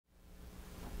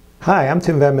Hi, I'm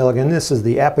Tim Van Milligan. This is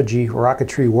the Apogee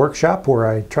Rocketry Workshop where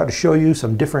I try to show you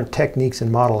some different techniques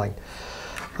in modeling.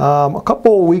 A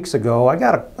couple of weeks ago I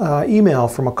got an email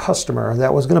from a customer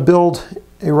that was going to build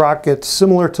a rocket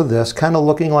similar to this, kind of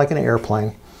looking like an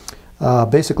airplane.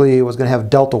 Basically it was going to have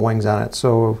delta wings on it,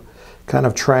 so kind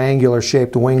of triangular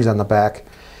shaped wings on the back.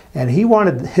 And he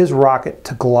wanted his rocket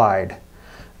to glide.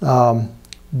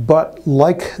 But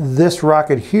like this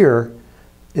rocket here,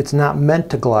 it's not meant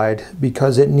to glide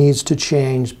because it needs to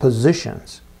change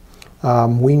positions.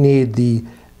 We need the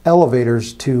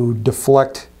elevators to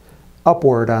deflect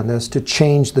upward on this to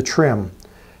change the trim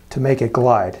to make it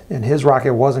glide. And his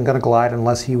rocket wasn't going to glide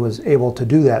unless he was able to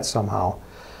do that somehow.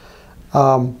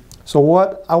 So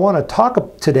what I want to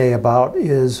talk today about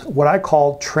is what I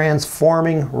call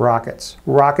transforming rockets.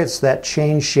 Rockets that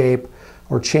change shape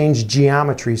or change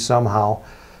geometry somehow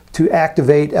to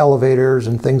activate elevators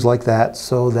and things like that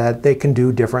so that they can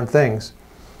do different things.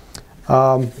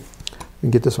 Let me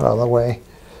get this one out of the way.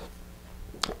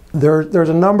 There's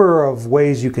a number of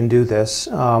ways you can do this.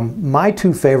 My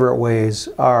two favorite ways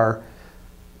are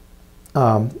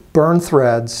burn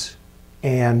threads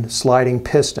and sliding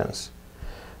pistons.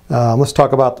 Let's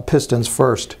talk about the pistons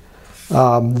first.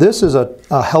 This is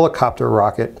a helicopter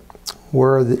rocket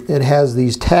where it has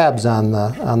these tabs on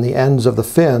the ends of the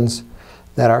fins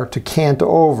that are to cant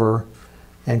over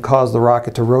and cause the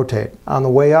rocket to rotate. On the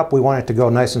way up we want it to go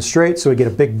nice and straight so we get a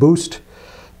big boost,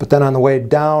 but then on the way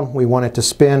down we want it to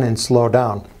spin and slow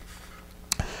down.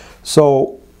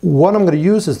 So what I'm going to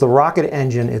use is the rocket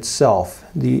engine itself.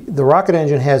 The rocket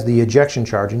engine has the ejection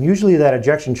charge, and usually that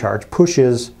ejection charge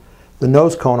pushes the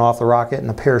nose cone off the rocket and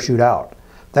the parachute out.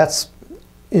 That's,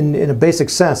 in a basic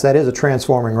sense, that is a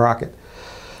transforming rocket.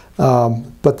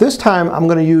 But this time I'm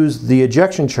going to use the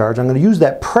ejection charge. I'm going to use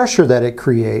that pressure that it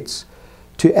creates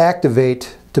to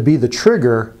activate, to be the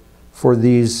trigger for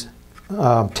these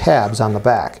tabs on the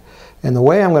back. And the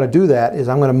way I'm going to do that is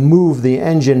I'm going to move the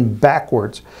engine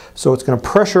backwards. So it's going to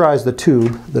pressurize the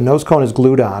tube. The nose cone is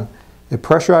glued on. It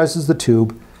pressurizes the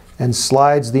tube and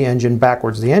slides the engine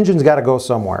backwards. The engine's got to go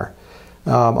somewhere.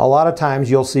 A lot of times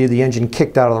you'll see the engine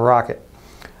kicked out of the rocket.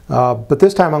 But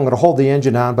this time I'm going to hold the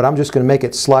engine on, but I'm just going to make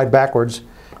it slide backwards.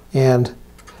 And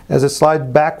as it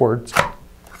slides backwards,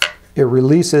 it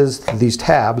releases these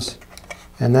tabs.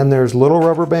 And then there's little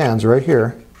rubber bands right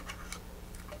here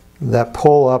that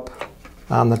pull up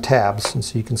on the tabs. And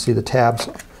so you can see the tabs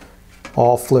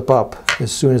all flip up as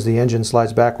soon as the engine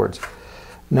slides backwards.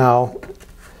 Now,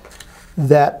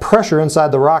 that pressure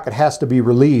inside the rocket has to be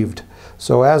relieved.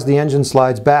 So as the engine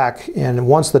slides back, and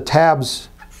once the tabs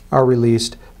are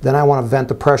released, then I want to vent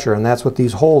the pressure, and that's what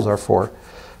these holes are for.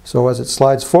 So as it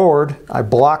slides forward, I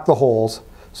block the holes.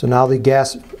 So now the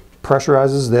gas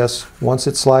pressurizes this. Once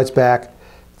it slides back,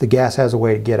 the gas has a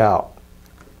way to get out.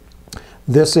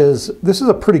 This is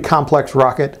a pretty complex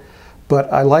rocket,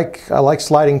 but I like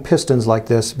sliding pistons like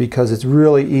this because it's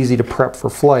really easy to prep for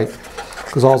flight,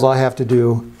 because all I have to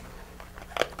do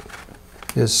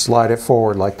is slide it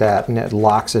forward like that, and it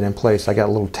locks it in place. I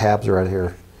got little tabs right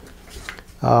here.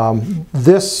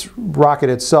 This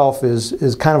rocket itself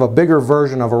is kind of a bigger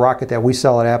version of a rocket that we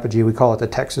sell at Apogee. We call it the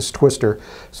Texas Twister.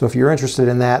 So if you're interested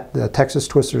in that, the Texas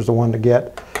Twister is the one to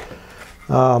get.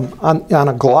 On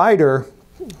a glider,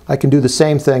 I can do the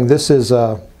same thing. This is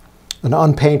an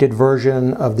unpainted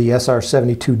version of the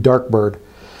SR-72 Darkbird.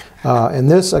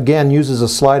 And this, again, uses a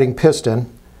sliding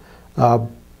piston.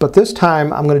 But this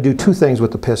time, I'm going to do two things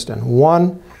with the piston.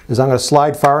 One is I'm going to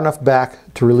slide far enough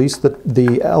back to release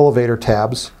the elevator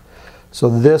tabs. So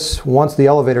this, once the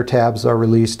elevator tabs are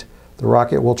released, the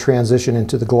rocket will transition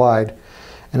into the glide.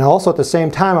 And also at the same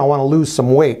time, I want to lose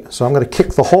some weight. So I'm going to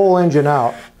kick the whole engine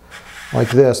out like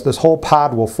this. This whole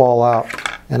pod will fall out,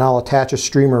 and I'll attach a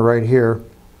streamer right here.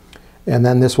 And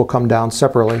then this will come down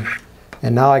separately.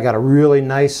 And now I got a really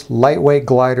nice lightweight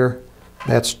glider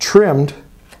that's trimmed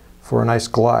for a nice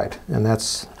glide. And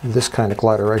that's this kind of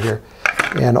glider right here.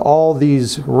 And all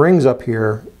these rings up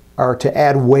here are to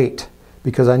add weight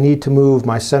because I need to move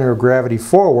my center of gravity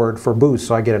forward for boost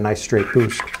so I get a nice straight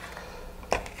boost.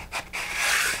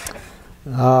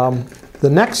 The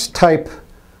next type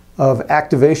of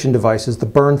activation device is the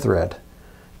burn thread.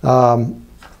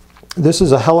 This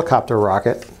is a helicopter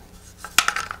rocket,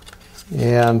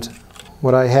 and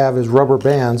what I have is rubber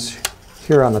bands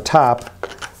here on the top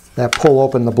that pull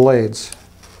open the blades.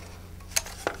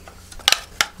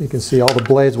 You can see all the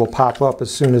blades will pop up as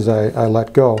soon as I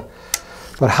let go.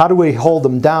 But how do we hold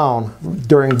them down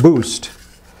during boost?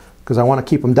 Because I want to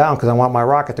keep them down because I want my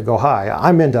rocket to go high.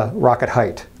 I'm into rocket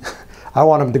height. I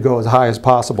want them to go as high as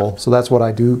possible, so that's what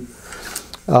I do.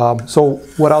 So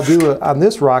what I'll do on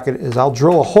this rocket is I'll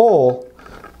drill a hole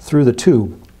through the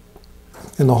tube.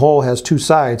 And the hole has two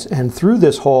sides. And through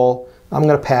this hole, I'm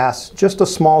going to pass just a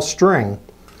small string.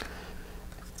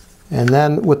 And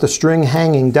then with the string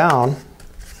hanging down,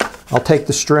 I'll take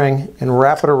the string and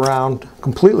wrap it around,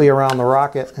 completely around the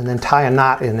rocket, and then tie a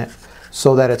knot in it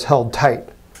so that it's held tight.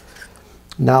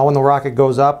 Now when the rocket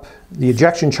goes up, the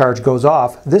ejection charge goes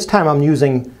off. This time I'm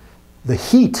using the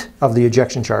heat of the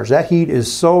ejection charge. That heat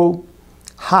is so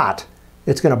hot,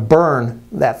 it's going to burn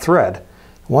that thread.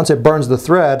 Once it burns the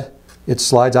thread, it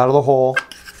slides out of the hole,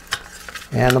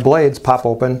 and the blades pop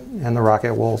open, and the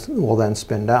rocket will then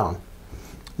spin down.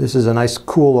 This is a nice,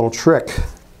 cool little trick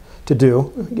to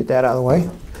do. Get that out of the way.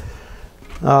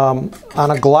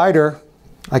 On a glider,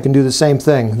 I can do the same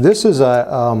thing. This is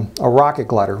a rocket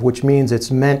glider, which means it's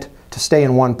meant to stay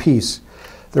in one piece.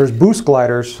 There's boost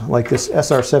gliders like this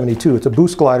SR-72. It's a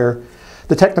boost glider.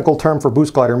 The technical term for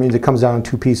boost glider means it comes down in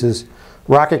two pieces.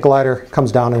 Rocket glider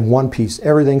comes down in one piece.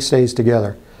 Everything stays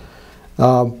together.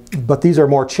 But these are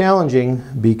more challenging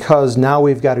because now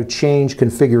we've got to change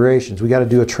configurations. We've got to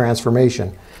do a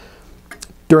transformation.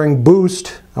 During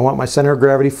boost, I want my center of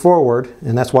gravity forward,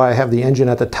 and that's why I have the engine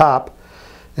at the top.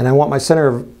 And I want my center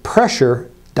of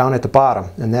pressure down at the bottom,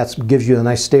 and that gives you a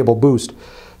nice stable boost.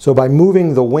 So by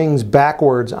moving the wings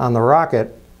backwards on the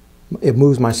rocket, it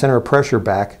moves my center of pressure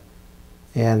back,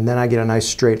 and then I get a nice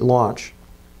straight launch.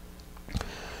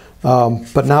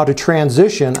 But now to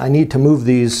transition, I need to move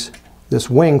this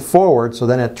wing forward so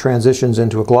then it transitions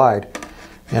into a glide.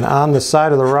 And on the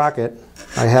side of the rocket,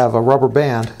 I have a rubber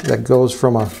band that goes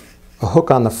from a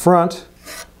hook on the front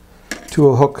to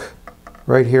a hook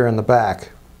right here in the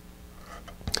back.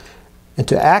 And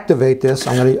to activate this,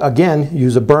 I'm going to again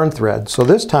use a burn thread. So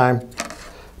this time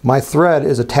my thread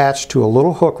is attached to a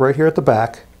little hook right here at the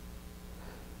back.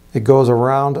 It goes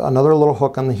around another little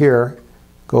hook on here,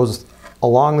 goes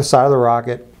along the side of the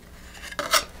rocket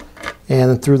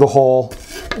and through the hole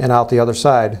and out the other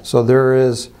side. So there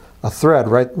is a thread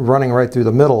running right through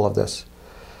the middle of this.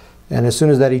 And as soon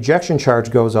as that ejection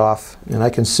charge goes off, and I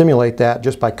can simulate that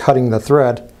just by cutting the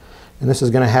thread, and this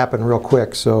is going to happen real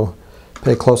quick, so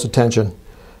pay close attention,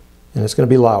 and it's going to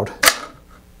be loud.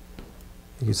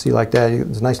 You can see like that,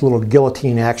 there's a nice little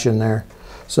guillotine action there.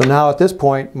 So now at this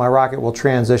point, my rocket will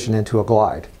transition into a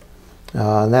glide.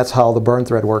 And that's how the burn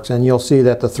thread works. And you'll see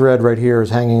that the thread right here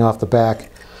is hanging off the back,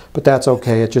 but that's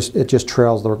okay, it just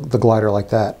trails the glider like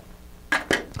that.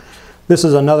 This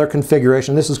is another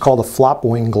configuration. This is called a flop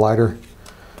wing glider,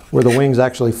 where the wings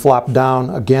actually flop down.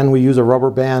 Again, we use a rubber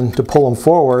band to pull them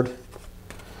forward.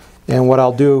 And what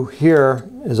I'll do here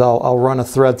is I'll run a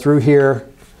thread through here,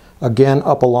 again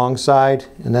up alongside,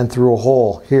 and then through a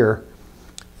hole here.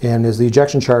 And as the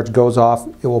ejection charge goes off,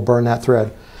 it will burn that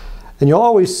thread. And you'll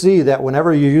always see that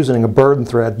whenever you're using a burn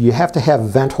thread, you have to have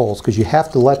vent holes because you have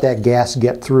to let that gas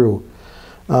get through.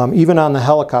 Even on the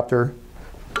helicopter,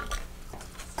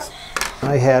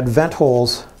 I had vent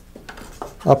holes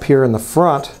up here in the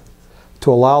front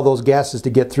to allow those gases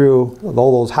to get through,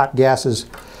 all those hot gases,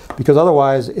 because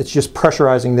otherwise it's just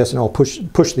pressurizing this and it'll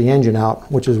push the engine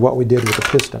out, which is what we did with the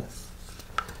piston.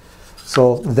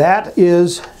 So that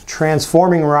is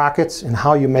transforming rockets and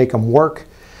how you make them work.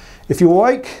 If you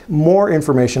like more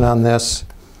information on this,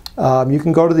 you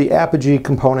can go to the Apogee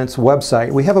Components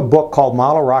website. We have a book called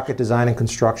Model Rocket Design and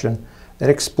Construction that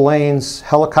explains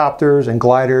helicopters and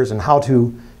gliders and how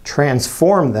to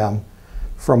transform them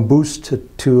from boost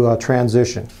to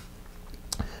transition.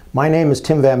 My name is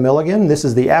Tim Van Milligan. This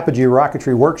is the Apogee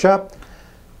Rocketry Workshop.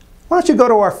 Why don't you go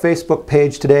to our Facebook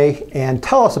page today and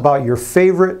tell us about your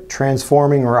favorite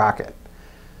transforming rocket.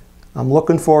 I'm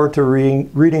looking forward to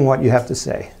reading what you have to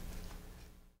say.